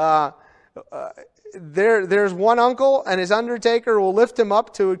 There's one uncle, and his undertaker will lift him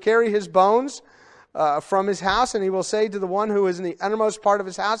up to carry his bones from his house, and he will say to the one who is in the uttermost part of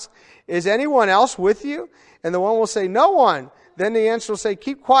his house, is anyone else with you? And the one will say, no one. Then the answer will say,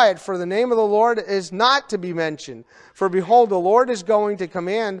 keep quiet, for the name of the Lord is not to be mentioned. For behold, the Lord is going to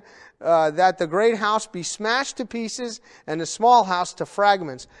command that the great house be smashed to pieces and the small house to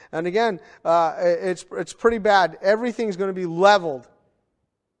fragments. And again, it's pretty bad. Everything's going to be leveled.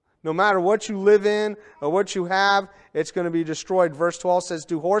 No matter what you live in or what you have, it's going to be destroyed. Verse 12 says,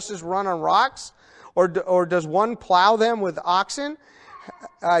 do horses run on rocks? Or does one plow them with oxen?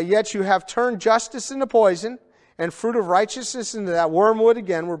 Yet you have turned justice into poison and fruit of righteousness into that wormwood.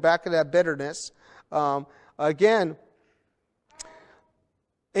 Again, we're back at that bitterness. Again,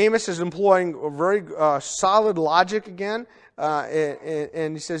 Amos is employing a very solid logic again.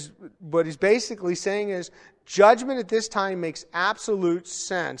 And he says, what he's basically saying is, judgment at this time makes absolute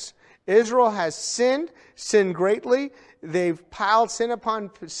sense. Israel has sinned greatly. They've piled sin upon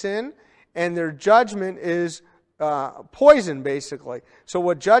sin, and their judgment is poison, basically. So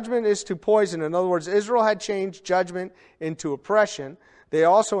what judgment is to poison, in other words, Israel had changed judgment into oppression. They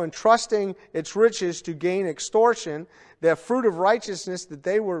also, entrusting its riches to gain extortion, the fruit of righteousness that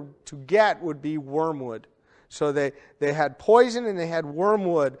they were to get would be wormwood. So they had poison and they had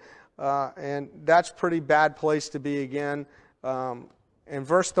wormwood, and that's a pretty bad place to be again. And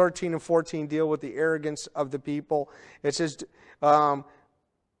verse 13 and 14 deal with the arrogance of the people. It says, and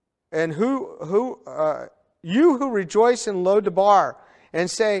you who rejoice in Lo-Debar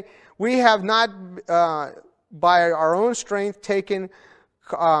and say, we have not by our own strength taken,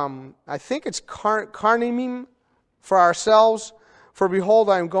 I think it's Carnimim for ourselves. For behold,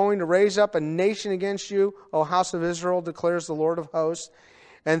 I am going to raise up a nation against you, O house of Israel, declares the Lord of hosts.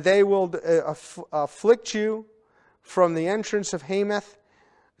 And they will afflict you from the entrance of Hamath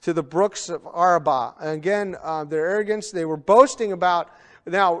to the brooks of Arabah. And again, their arrogance, they were boasting about.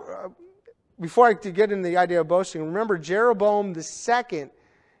 Now, before I get into the idea of boasting, remember Jeroboam the second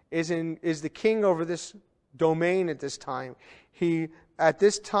is the king over this domain at this time. At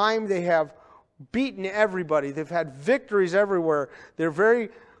this time, they have beaten everybody. They've had victories everywhere. They're very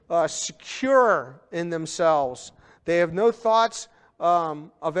secure in themselves. They have no thoughts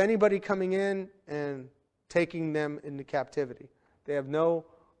of anybody coming in and taking them into captivity. They have no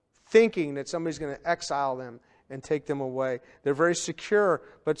thinking that somebody's going to exile them and take them away. They're very secure,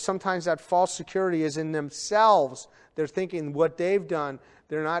 but sometimes that false security is in themselves. They're thinking what they've done.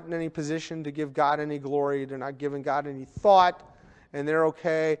 They're not in any position to give God any glory. They're not giving God any thought, and they're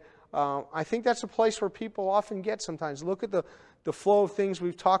okay. I think that's a place where people often get sometimes. Look at the flow of things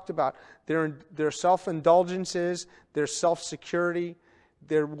we've talked about. Their self-indulgences, their self-security,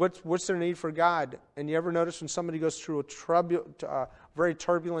 what's their need for God. And you ever notice when somebody goes through a very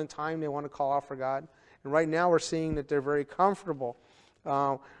turbulent time, they want to call out for God? And right now we're seeing that they're very comfortable.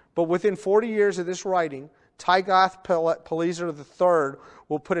 But within 40 years of this writing, Tiglath-Pileser III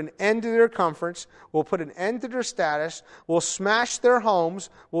will put an end to their comforts, will put an end to their status, will smash their homes,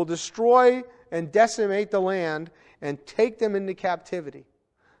 will destroy and decimate the land, and take them into captivity.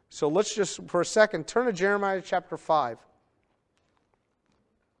 So let's just, for a second, turn to Jeremiah chapter 5.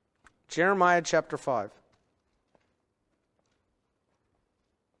 Jeremiah chapter 5.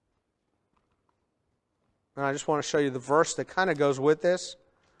 And I just want to show you the verse that kind of goes with this.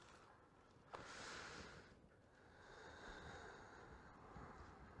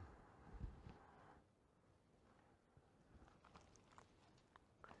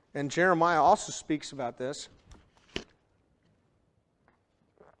 And Jeremiah also speaks about this.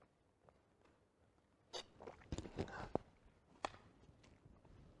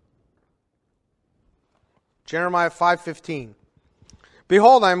 Jeremiah 5:15.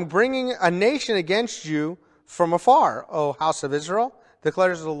 Behold, I am bringing a nation against you from afar, O house of Israel,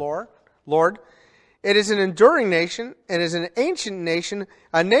 declares the Lord. It is an enduring nation, it is an ancient nation,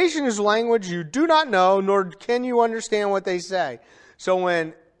 a nation whose language you do not know, nor can you understand what they say. So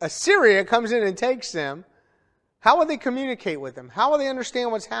when Assyria comes in and takes them, how will they communicate with them? How will they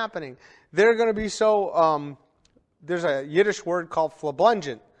understand what's happening? They're going to be so, there's a Yiddish word called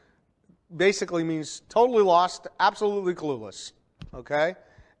flablungent. Basically means totally lost, absolutely clueless. Okay?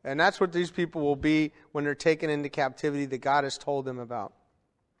 And that's what these people will be when they're taken into captivity that God has told them about.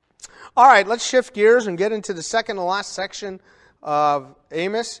 All right, let's shift gears and get into the second and last section of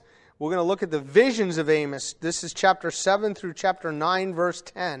Amos. We're going to look at the visions of Amos. This is chapter 7 through chapter 9, verse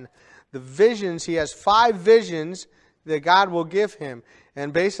 10. The visions, he has 5 visions that God will give him.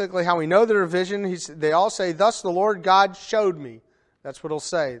 And basically how we know they're a vision, they all say, thus the Lord God showed me. That's what it'll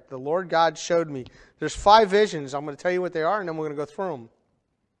say. The Lord God showed me. There's 5 visions. I'm going to tell you what they are, and then we're going to go through them.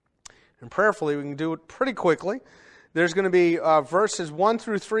 And prayerfully, we can do it pretty quickly. There's going to be verses 1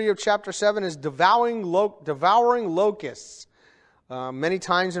 through 3 of chapter 7 is devouring locusts. Many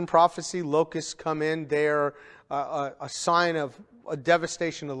times in prophecy, locusts come in. They are a sign of a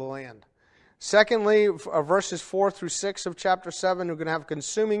devastation of the land. Secondly, verses 4 through 6 of chapter 7, we're going to have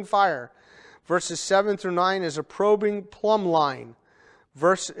consuming fire. Verses 7 through 9 is a probing plumb line.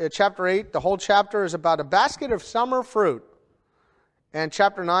 Chapter 8, the whole chapter is about a basket of summer fruit. And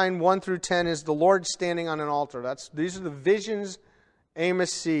chapter 9, 1 through 10 is the Lord standing on an altar. These are the visions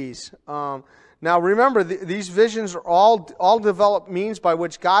Amos sees. Now remember, these visions are all developed means by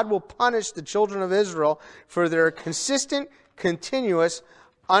which God will punish the children of Israel for their consistent, continuous,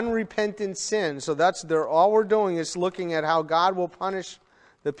 unrepentant sin. So all we're doing is looking at how God will punish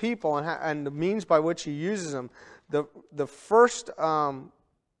the people and the means by which He uses them. The first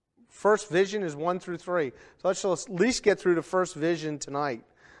vision is 1 through 3. So let's at least get through the first vision tonight,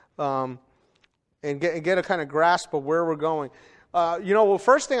 and get a kind of grasp of where we're going.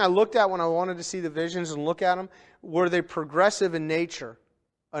 First thing I looked at when I wanted to see the visions and look at them, were they progressive in nature?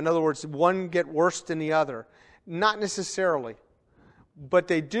 In other words, one get worse than the other? Not necessarily. But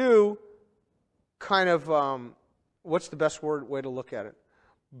they do kind of, what's the best way to look at it?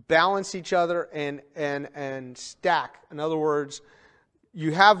 Balance each other and stack. In other words,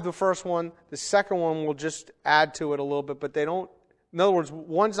 you have the first one, the second one will just add to it a little bit, but they don't. In other words,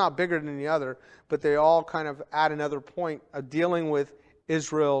 one's not bigger than the other, but they all kind of add another point of dealing with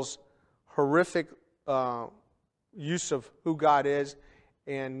Israel's horrific use of who God is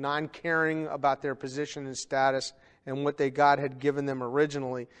and non-caring about their position and status and what God had given them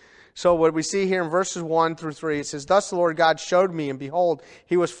originally. So what we see here in verses 1 through 3, it says, thus the Lord God showed me, and behold,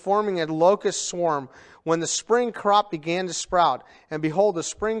 He was forming a locust swarm when the spring crop began to sprout. And behold, the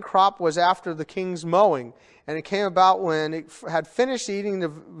spring crop was after the king's mowing. And it came about when it had finished eating the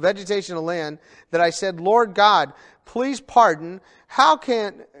vegetation of the land that I said, Lord God, please pardon. How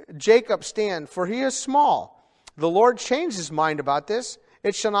can Jacob stand? For he is small. The Lord changed His mind about this.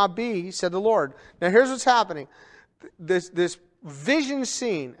 It shall not be, said the Lord. Now here's what's happening. This vision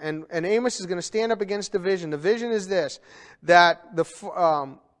scene, and Amos is going to stand up against the vision. The vision is this, that the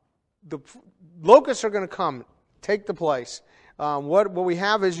locusts are going to come, take the place. What we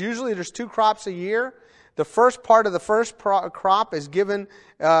have is usually there's 2 crops a year. The first part of the first crop is given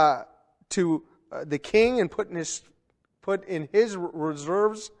to the king and put in his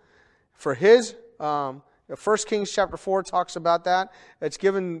reserves for his. 1 Kings chapter 4 talks about that. It's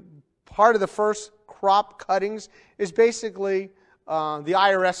given part of the first crop cuttings is basically the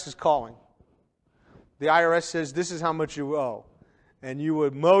IRS is calling. The IRS says, this is how much you owe. And you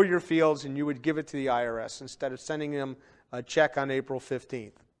would mow your fields and you would give it to the IRS instead of sending them a check on April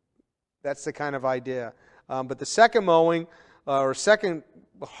 15th. That's the kind of idea. But the second mowing, or second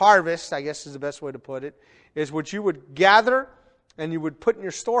harvest, I guess is the best way to put it, is what you would gather and you would put in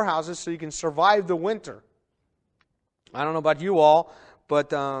your storehouses so you can survive the winter. I don't know about you all,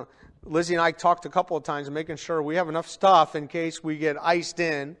 but Lizzie and I talked a couple of times making sure we have enough stuff in case we get iced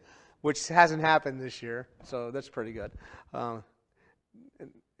in, which hasn't happened this year, so that's pretty good.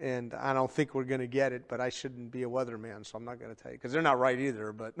 And I don't think we're going to get it, but I shouldn't be a weatherman, so I'm not going to tell you, because they're not right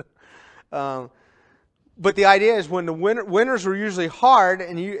either. But the idea is when the winters were usually hard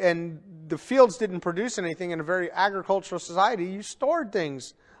and the fields didn't produce anything in a very agricultural society, you stored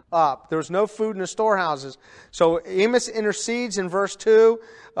things up. There was no food in the storehouses. So Amos intercedes in verse 2.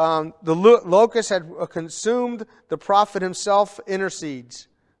 The locust had consumed. The prophet himself intercedes.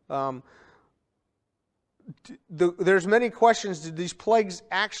 There's many questions. Did this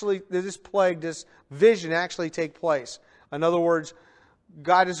vision actually take place? In other words,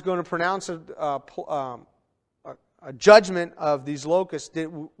 God is going to pronounce a judgment of these locusts.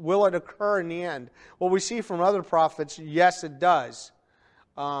 Will it occur in the end? Well, we see from other prophets, yes, it does.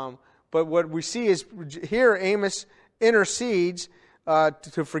 But what we see is here Amos intercedes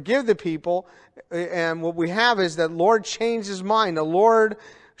to forgive the people, and what we have is that Lord changed his mind. The Lord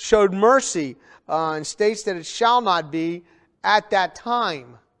showed mercy and states that it shall not be at that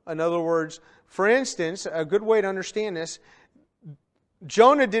time. In other words, for instance, a good way to understand this,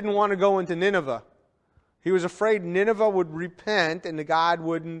 Jonah didn't want to go into Nineveh. He was afraid Nineveh would repent and God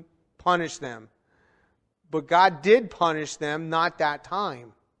wouldn't punish them. But God did punish them, not that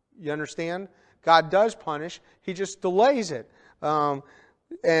time. You understand? God does punish. He just delays it. And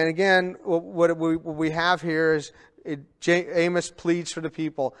again, what we have here is Amos pleads for the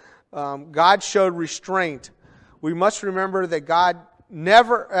people. God showed restraint. We must remember that God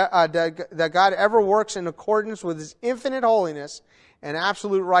ever works in accordance with His infinite holiness and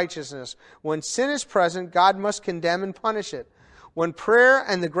absolute righteousness. When sin is present, God must condemn and punish it. When prayer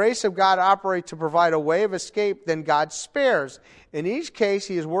and the grace of God operate to provide a way of escape, then God spares. In each case,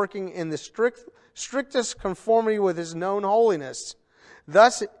 He is working in the strictest conformity with His known holiness.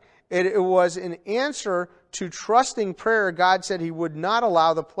 Thus, it was in answer to trusting prayer, God said He would not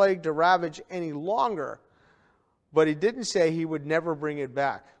allow the plague to ravage any longer. But He didn't say He would never bring it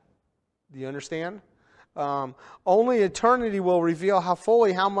back. Do you understand? Only eternity will reveal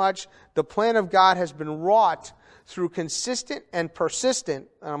how much the plan of God has been wrought through consistent and persistent,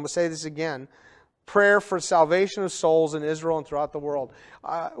 and I'm going to say this again, prayer for salvation of souls in Israel and throughout the world.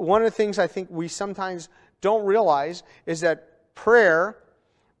 One of the things I think we sometimes don't realize is that prayer,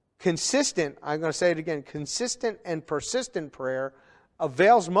 consistent, I'm going to say it again, consistent and persistent prayer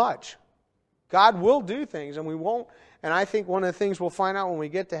avails much. God will do things and we won't, and I think one of the things we'll find out when we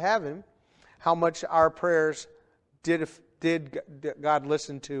get to heaven, how much our prayers did God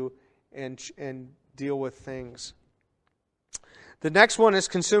listen to and deal with things. The next one is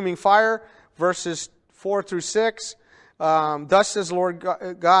consuming fire, verses 4 through 6. Thus says Lord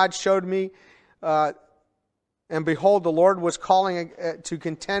God showed me, and behold, the Lord was calling to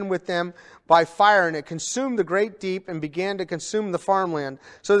contend with them by fire, and it consumed the great deep and began to consume the farmland.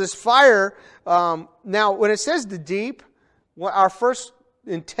 So this fire, now when it says the deep, our first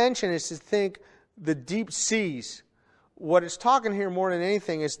intention is to think the deep seas. What it's talking here more than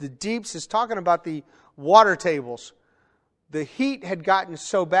anything is the deeps is talking about the water tables. The heat had gotten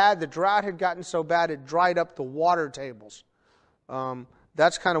so bad, the drought had gotten so bad, it dried up the water tables.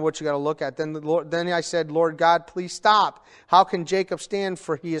 That's kind of what you got to look at. Then I said, Lord God, please stop. How can Jacob stand,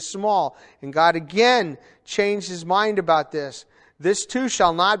 for he is small? And God again changed His mind about this. This too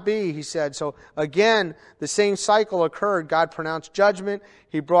shall not be, He said. So again, the same cycle occurred. God pronounced judgment.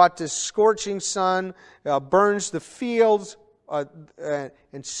 He brought this scorching sun, burns the fields, and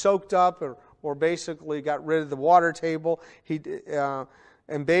soaked up or basically got rid of the water table.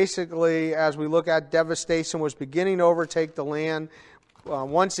 And basically, as we look at, devastation was beginning to overtake the land.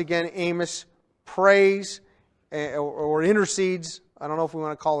 Once again, Amos prays or intercedes. I don't know if we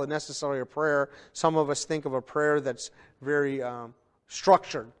want to call it necessarily a prayer. Some of us think of a prayer that's very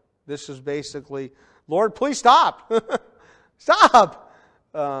structured. This is basically, Lord, please stop. Stop.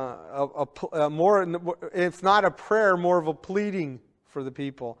 More, if not a prayer, more of a pleading for the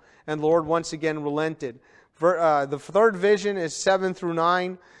people. And Lord once again relented. The third vision is 7 through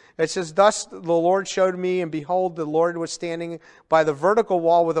 9. It says, thus the Lord showed me, and behold, the Lord was standing by the vertical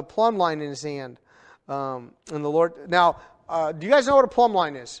wall with a plumb line in His hand. And the Lord... Now, do you guys know what a plumb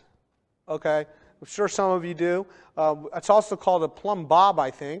line is? Okay. I'm sure some of you do. It's also called a plumb bob, I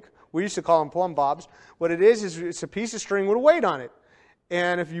think. We used to call them plumb bobs. What it is it's a piece of string with a weight on it.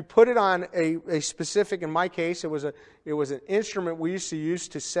 And if you put it on a specific, in my case, it was an instrument we used to use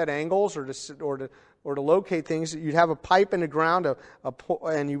to set angles or to or to locate things, you'd have a pipe in the ground,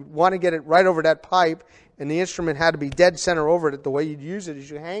 and you want to get it right over that pipe, and the instrument had to be dead center over it. The way you'd use it is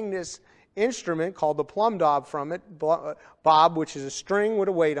you hang this instrument called the plumb bob from it, bob, which is a string with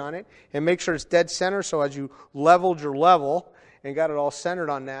a weight on it, and make sure it's dead center, so as you leveled your level and got it all centered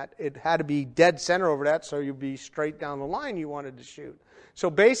on that, it had to be dead center over that, so you'd be straight down the line you wanted to shoot.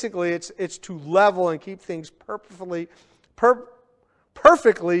 So basically, it's to level and keep things perfectly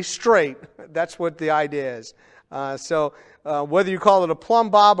straight. That's what the idea is. So whether you call it a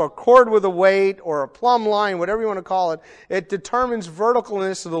plumb bob, or cord with a weight, or a plumb line, whatever you want to call it, it determines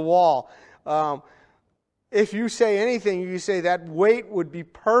verticalness of the wall. If you say anything, you say that weight would be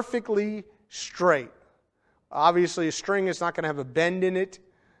perfectly straight. Obviously, a string is not going to have a bend in it.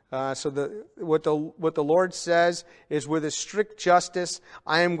 So what the Lord says is, with a strict justice,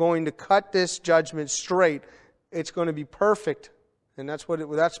 I am going to cut this judgment straight. It's going to be perfect. And that's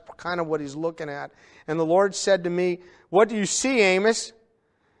kind of what he's looking at. And the Lord said to me, what do you see, Amos?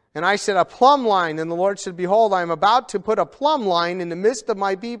 And I said, a plumb line. And the Lord said, behold, I am about to put a plumb line in the midst of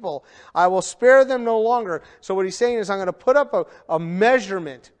my people. I will spare them no longer. So what he's saying is, I'm going to put up a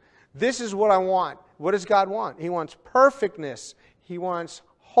measurement. This is what I want. What does God want? He wants perfectness. He wants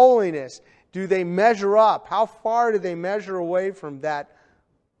holiness. Do they measure up? How far do they measure away from that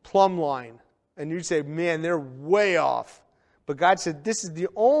plumb line? And you'd say, man, they're way off. But God said, this is the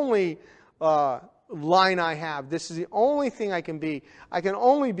only line I have. This is the only thing I can be. I can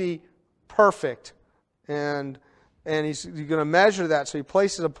only be perfect. And he's going to measure that. So he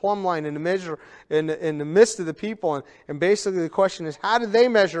places a plumb line in the midst of the people. And basically the question is, how do they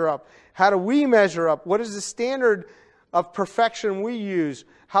measure up? How do we measure up? What is the standard of perfection we use?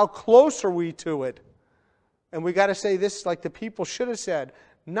 How close are we to it? And we got to say this like the people should have said,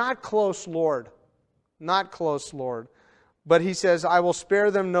 not close, Lord. Not close, Lord. But he says, I will spare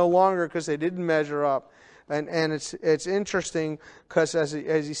them no longer because they didn't measure up. And it's interesting because as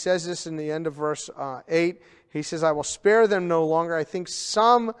he says this in the end of verse 8, he says, I will spare them no longer. I think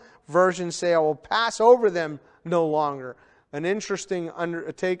some versions say, I will pass over them no longer. An interesting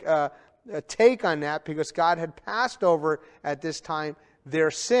take on that, because God had passed over at this time their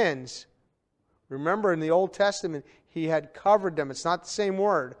sins. Remember, in the Old Testament, he had covered them. It's not the same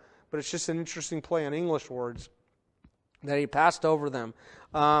word, but it's just an interesting play on English words, that he passed over them.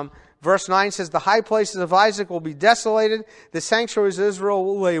 Verse 9 says, the high places of Isaac will be desolated, the sanctuaries of Israel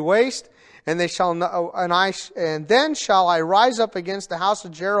will lay waste, and then shall I rise up against the house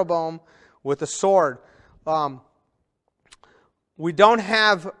of Jeroboam with a sword. We don't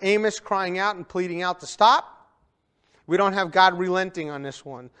have Amos crying out and pleading out to stop. We don't have God relenting on this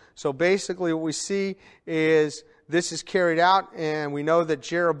one. So basically what we see is this is carried out, and we know that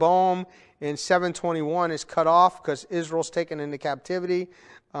Jeroboam in 721 is cut off because Israel's taken into captivity.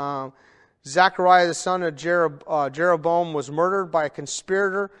 Zechariah, the son of Jeroboam, was murdered by a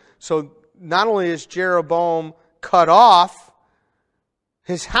conspirator. So not only is Jeroboam cut off,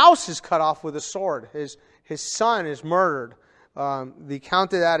 his house is cut off with a sword. His son is murdered. The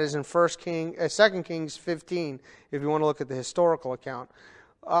account of that is in 2 Kings 15, if you want to look at the historical account.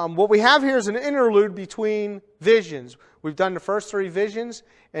 What we have here is an interlude between visions. We've done the first 3 visions,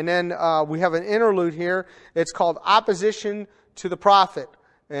 and then we have an interlude here. It's called opposition to the prophet.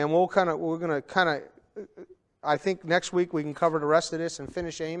 And I think next week we can cover the rest of this and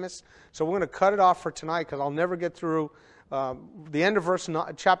finish Amos. So we're going to cut it off for tonight because I'll never get through. The end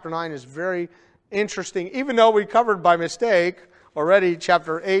of chapter 9 is very interesting, even though we covered by mistake already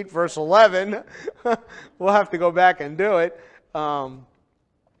chapter 8, verse 11. We'll have to go back and do it.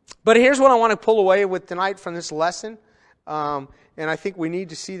 But here's what I want to pull away with tonight from this lesson. And I think we need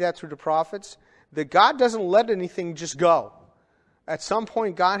to see that through the prophets. That God doesn't let anything just go. At some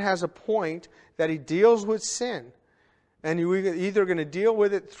point, God has a point that He deals with sin. And you're either going to deal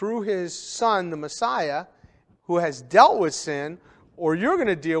with it through His Son, the Messiah, who has dealt with sin, or you're going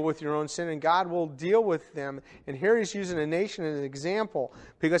to deal with your own sin, and God will deal with them. And here He's using a nation as an example,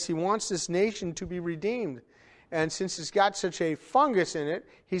 because He wants this nation to be redeemed. And since it's got such a fungus in it,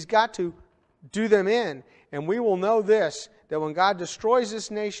 He's got to do them in. And we will know this, that when God destroys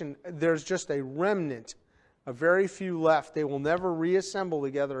this nation, there's just a remnant, a very few left. They will never reassemble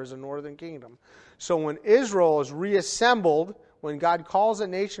together as a northern kingdom. So when Israel is reassembled, when God calls a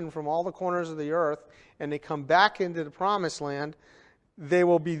nation from all the corners of the earth, and they come back into the promised land, they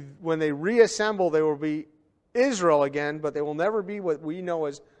will be, when they reassemble, they will be Israel again, but they will never be what we know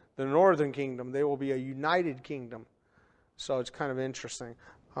as the northern kingdom. They will be a united kingdom. So it's kind of interesting.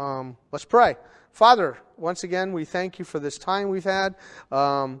 Let's pray. Father, once again, we thank You for this time we've had.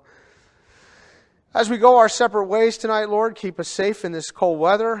 As we go our separate ways tonight, Lord, keep us safe in this cold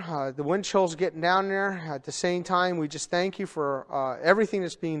weather. The wind chill's getting down there. At the same time, we just thank you for everything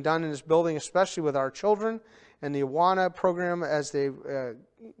that's being done in this building, especially with our children and the Awana program as they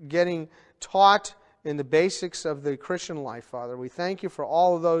getting taught in the basics of the Christian life, Father. We thank you for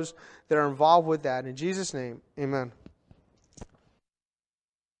all of those that are involved with that. In Jesus' name, amen.